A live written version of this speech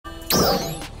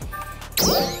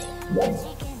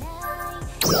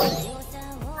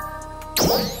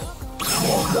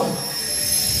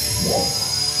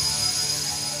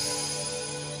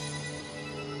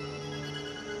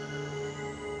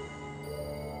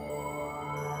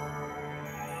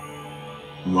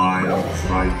Line of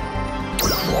sight.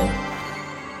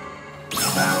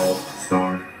 Battle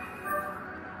start.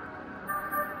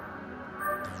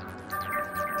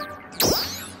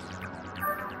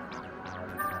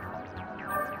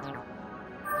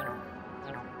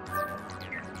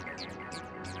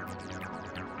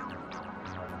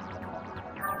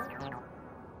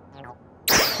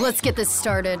 Let's get this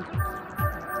started.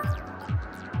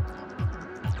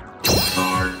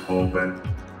 Start open.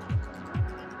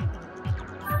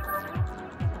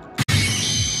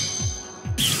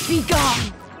 Be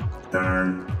gone!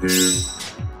 Turn 2.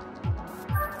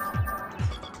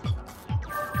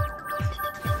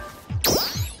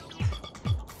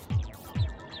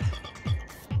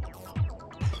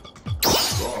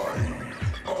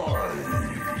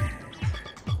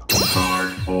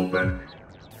 Card open.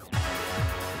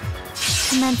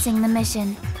 Commencing the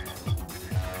mission.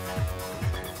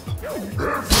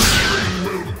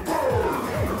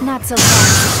 Not so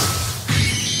fast.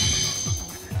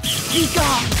 Be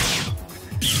gone!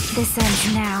 This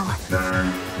ends now.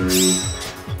 Turn 3.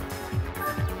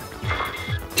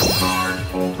 Card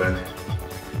open.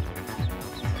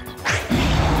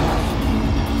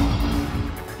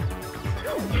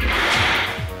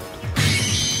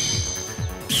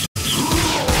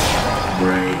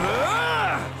 Break.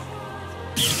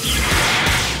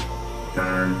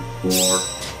 Turn 4.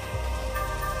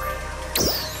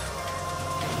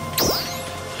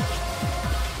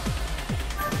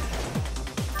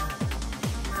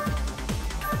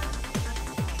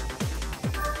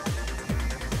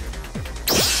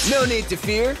 No need to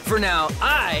fear, for now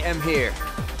I am here.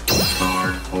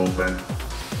 Card open.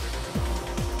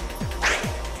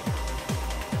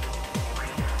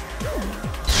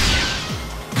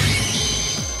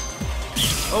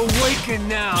 Awaken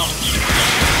now!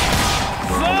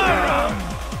 Down.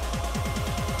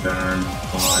 Turn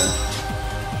 5.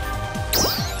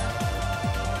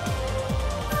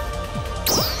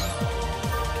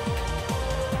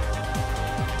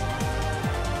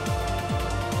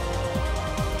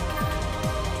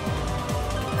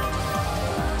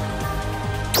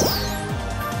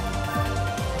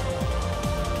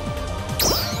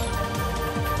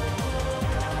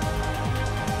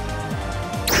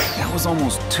 That was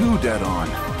almost too dead on.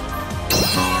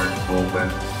 Card open.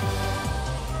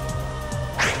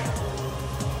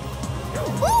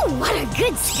 Ooh, what a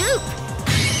good scoop!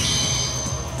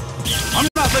 I'm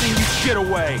not letting you get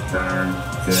away. Turn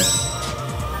 6.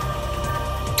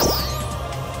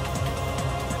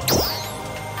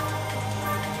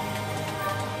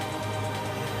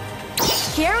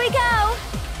 Here we go!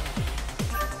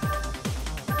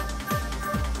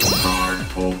 Card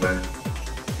open.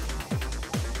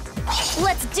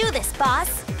 Let's do this,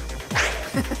 boss!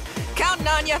 Counting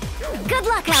on ya! Good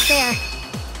luck out there!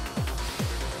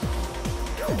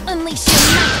 Unleash your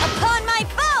might upon my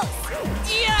foes!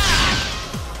 Yeah!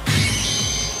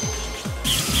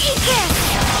 Eat this!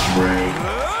 Break.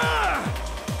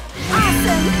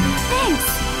 Awesome! Thanks!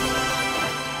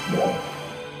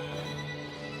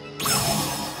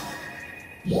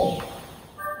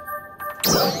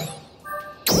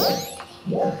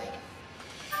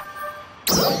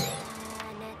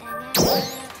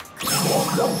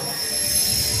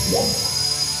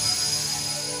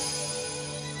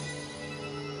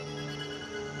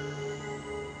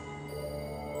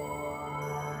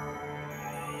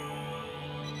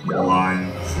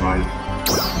 Line strike.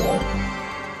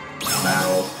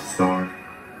 Battle start.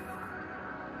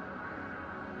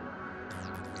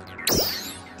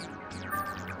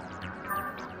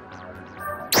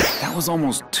 That was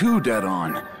almost too dead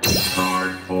on.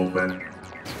 Card open.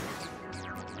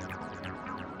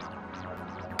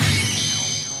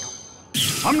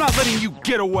 I'm not letting you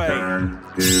get away. Turn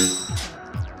 2.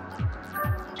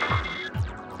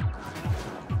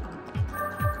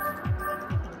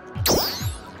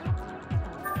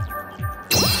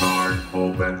 Card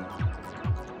open.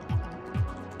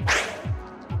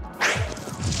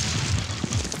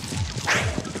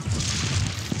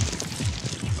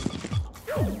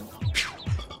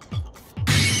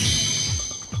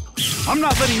 I'm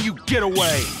not letting you get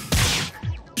away.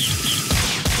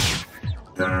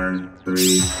 Turn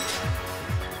 3.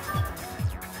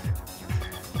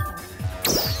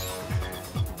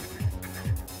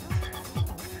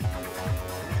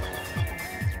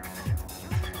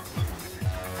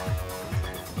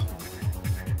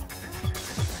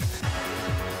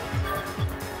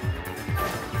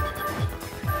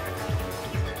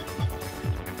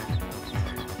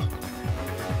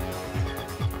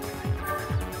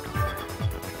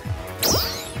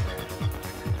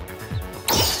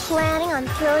 on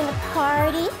throwing a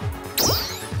party?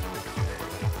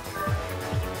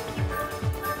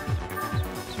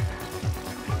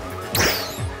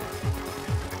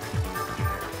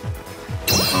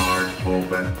 Card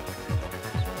open.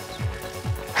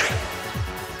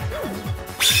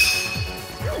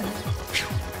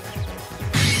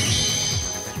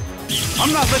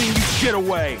 I'm not letting you get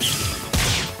away!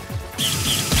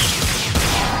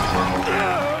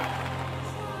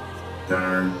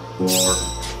 Turn 4.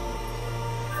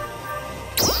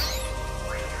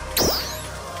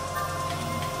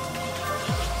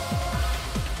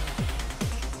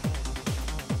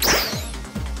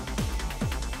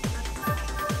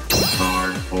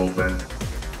 Card open.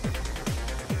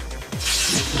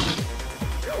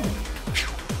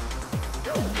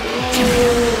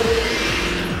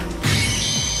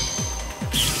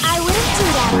 I wouldn't do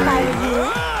that if I were you.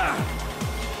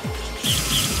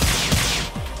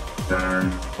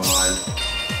 Turn 5.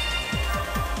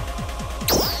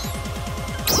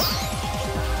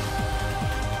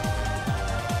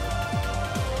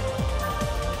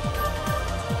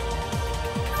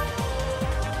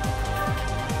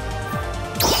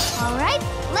 All right,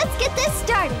 let's get this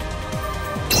started.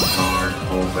 Card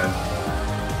open.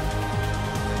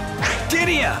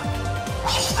 Gideon!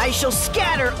 I shall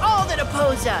scatter all that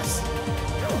oppose us!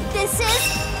 This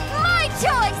is my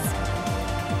choice!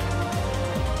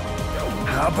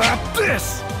 How about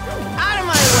this? Out of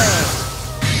my way!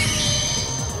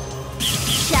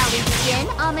 Shall we begin,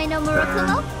 Ame no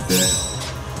Murakumo? Turn 6.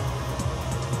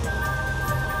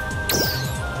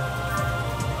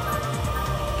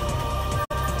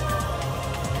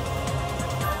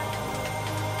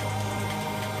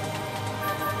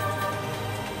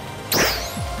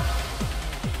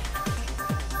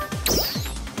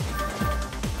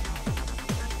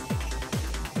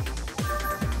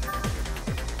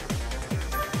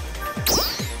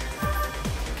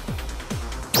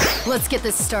 Let's get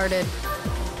this started.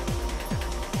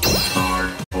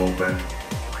 Card open.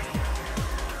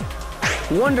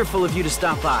 Wonderful of you to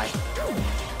stop by. Shall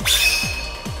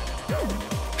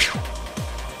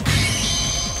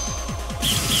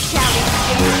we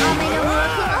begin, Ame no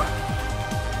Murakumo?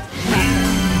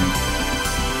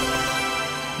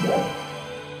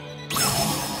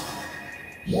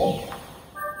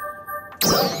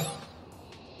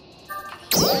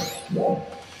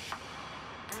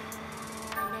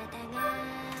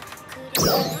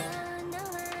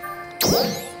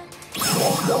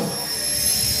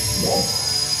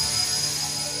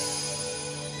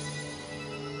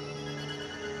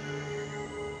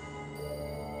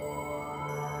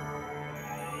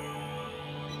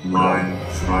 Line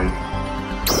strike.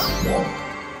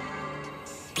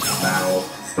 Battle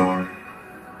start.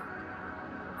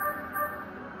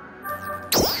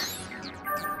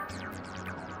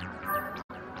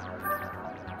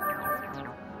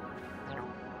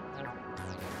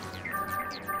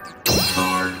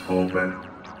 Card open.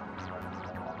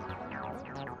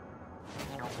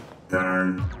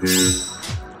 Turn 2.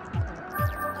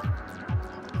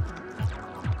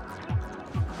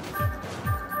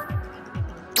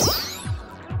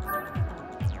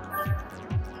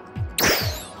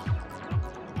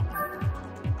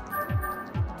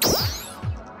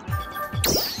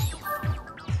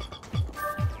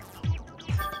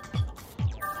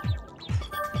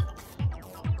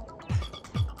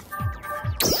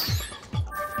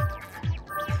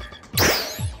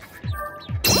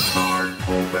 Card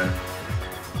open.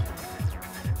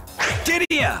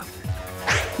 Gideon!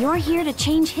 You're here to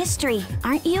change history,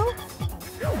 aren't you?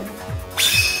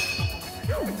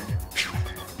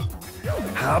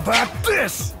 How about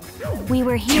this? We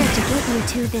were here to get you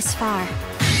two this far.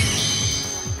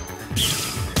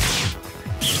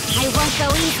 I won't go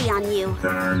easy on you.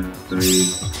 Turn 3.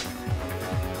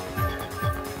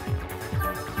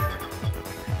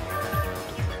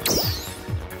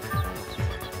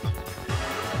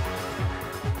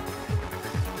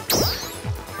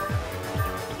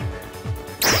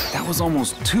 That was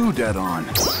almost too dead on.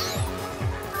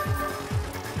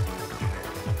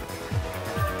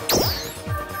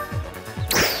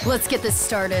 Let's get this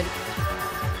started.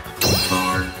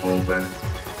 Card open.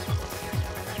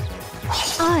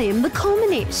 I am the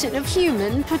culmination of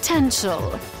human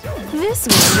potential. This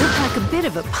one will pack a bit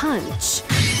of a punch.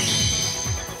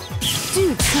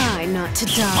 Do try not to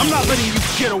die. I'm not letting you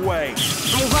get away!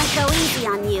 I won't go easy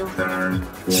on you. Turn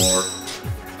 4.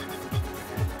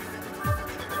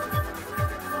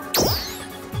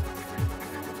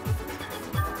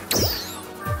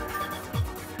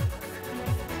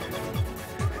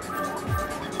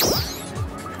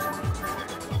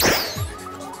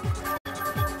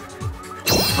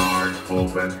 Card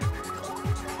open.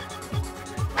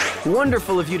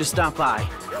 Wonderful of you to stop by.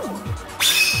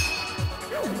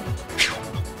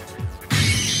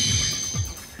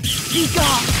 Speak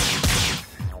up!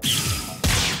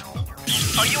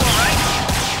 Are you alright?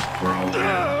 Broken.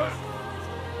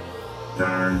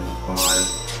 Turn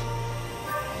 5.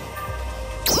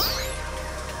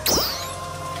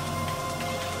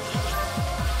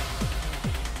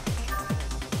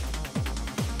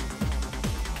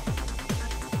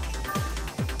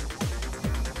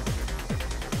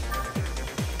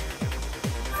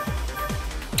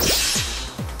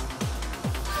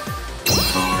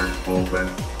 Card open.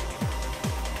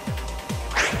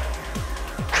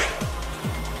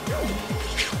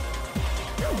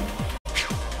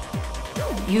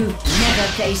 You've never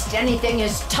faced anything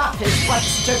as tough as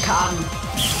what's to come.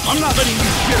 I'm not letting you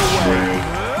get away. Break.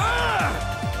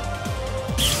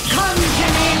 Come to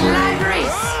me,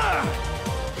 Landris!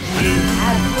 You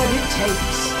have what it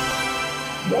takes.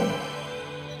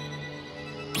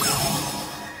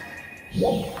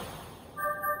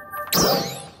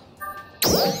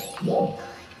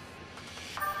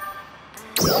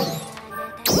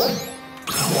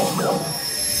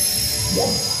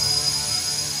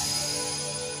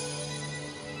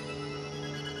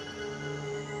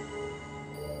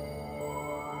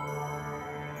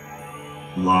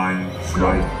 Line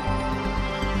strike.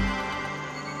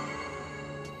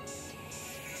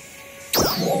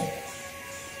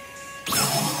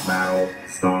 Battle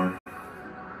start.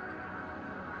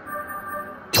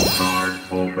 Card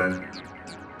open.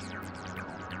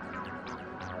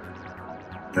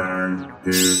 Turn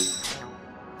 2.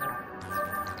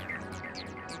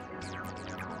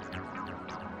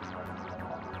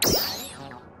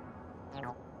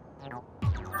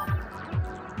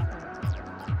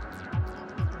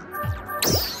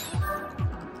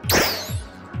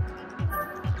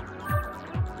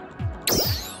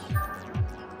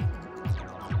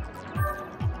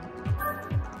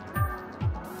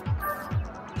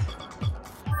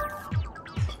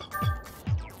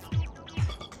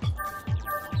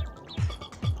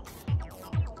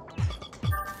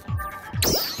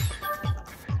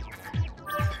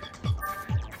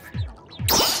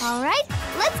 All right,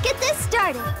 let's get this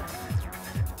started.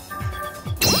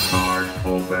 Card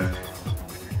open.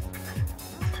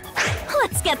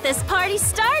 Let's get this party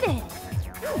started.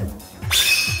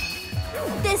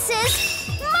 This is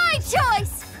my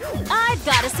choice. I've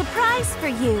got a surprise for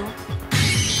you.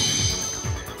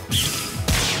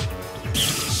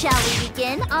 Shall we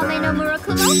begin, Ame no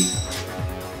Murakumo?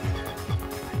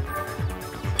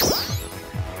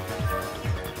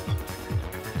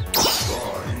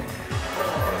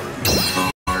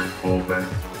 Card open.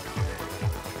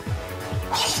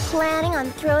 Planning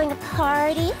on throwing a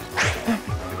party?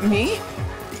 Me?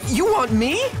 You want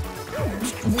me?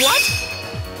 What?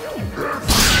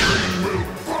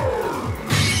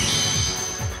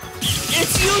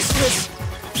 It's useless!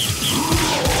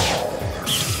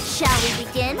 Shall we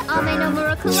begin, Ame no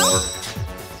Murakumo?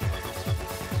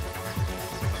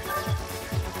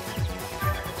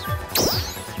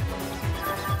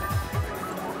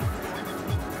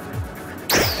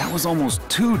 That was almost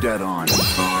too dead on.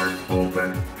 Card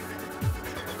open.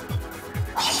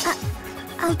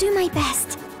 I'll do my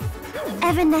best.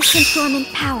 Evanescent dormant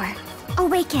power.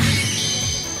 Awaken.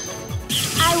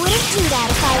 I wouldn't do that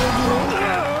if I were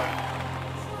you.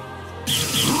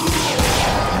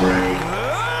 Break.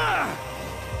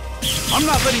 I'm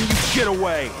not letting you get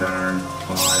away. Turn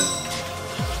 5.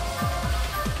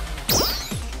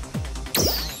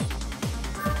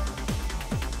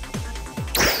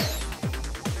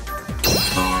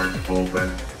 Card open.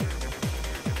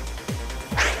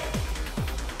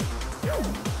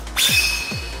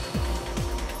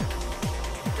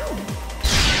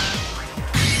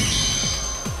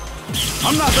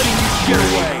 I'm not letting you get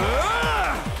away.